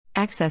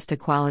Access to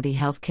quality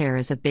healthcare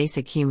is a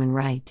basic human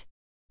right.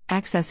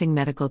 Accessing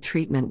medical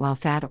treatment while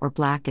fat or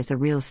black is a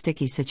real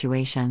sticky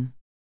situation.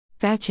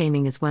 Fat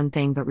shaming is one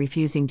thing, but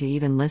refusing to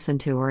even listen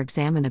to or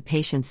examine a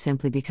patient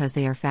simply because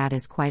they are fat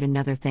is quite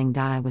another thing.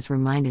 I was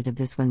reminded of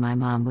this when my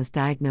mom was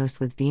diagnosed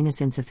with venous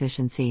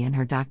insufficiency and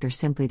her doctor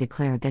simply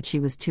declared that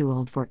she was too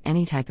old for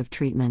any type of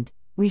treatment.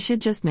 We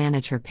should just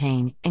manage her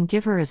pain and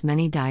give her as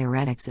many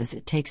diuretics as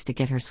it takes to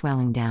get her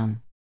swelling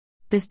down.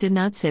 This did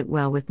not sit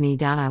well with me.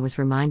 I was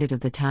reminded of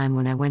the time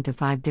when I went to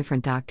 5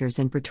 different doctors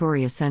in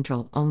Pretoria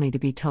Central only to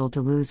be told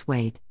to lose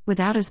weight,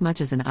 without as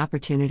much as an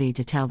opportunity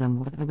to tell them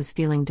what I was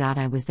feeling.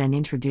 I was then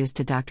introduced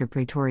to Dr.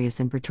 Pretorius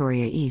in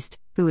Pretoria East,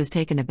 who was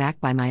taken aback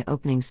by my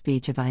opening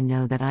speech of "I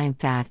know that I am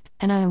fat,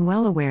 and I am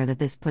well aware that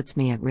this puts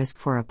me at risk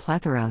for a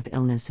plethora of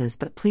illnesses,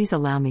 but please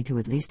allow me to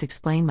at least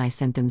explain my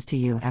symptoms to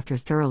you." After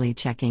thoroughly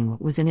checking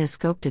what was in his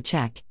scope to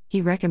check,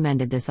 he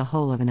recommended this a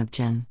whole of an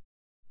Upgen.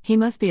 He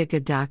must be a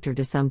good doctor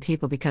to some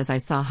people because I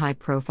saw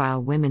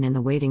high-profile women in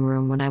the waiting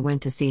room when I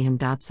went to see him.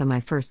 So my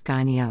first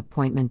gynae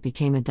appointment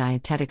became a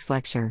dietetics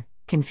lecture,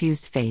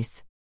 confused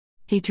face.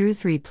 He drew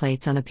 3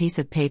 plates on a piece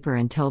of paper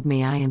and told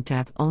me I am to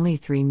have only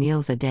 3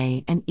 meals a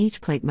day and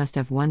each plate must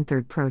have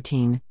 1/3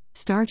 protein,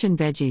 starch and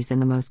veggies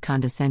in the most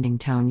condescending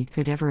tone you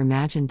could ever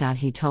imagine.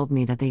 He told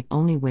me that the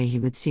only way he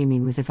would see me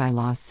was if I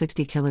lost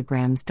 60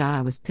 kilograms.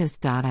 I was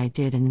pissed. I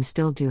did and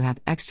still do have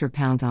extra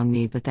pounds on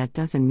me, but that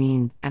doesn't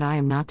mean that I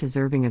am not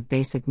deserving of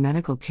basic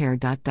medical care.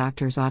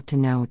 Doctors ought to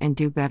know and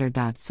do better.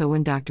 So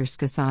when Dr.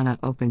 Skasana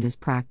opened his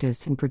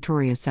practice in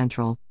Pretoria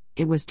Central,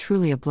 it was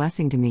truly a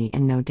blessing to me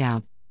and no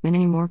doubt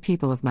many more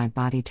people of my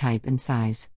body type and size.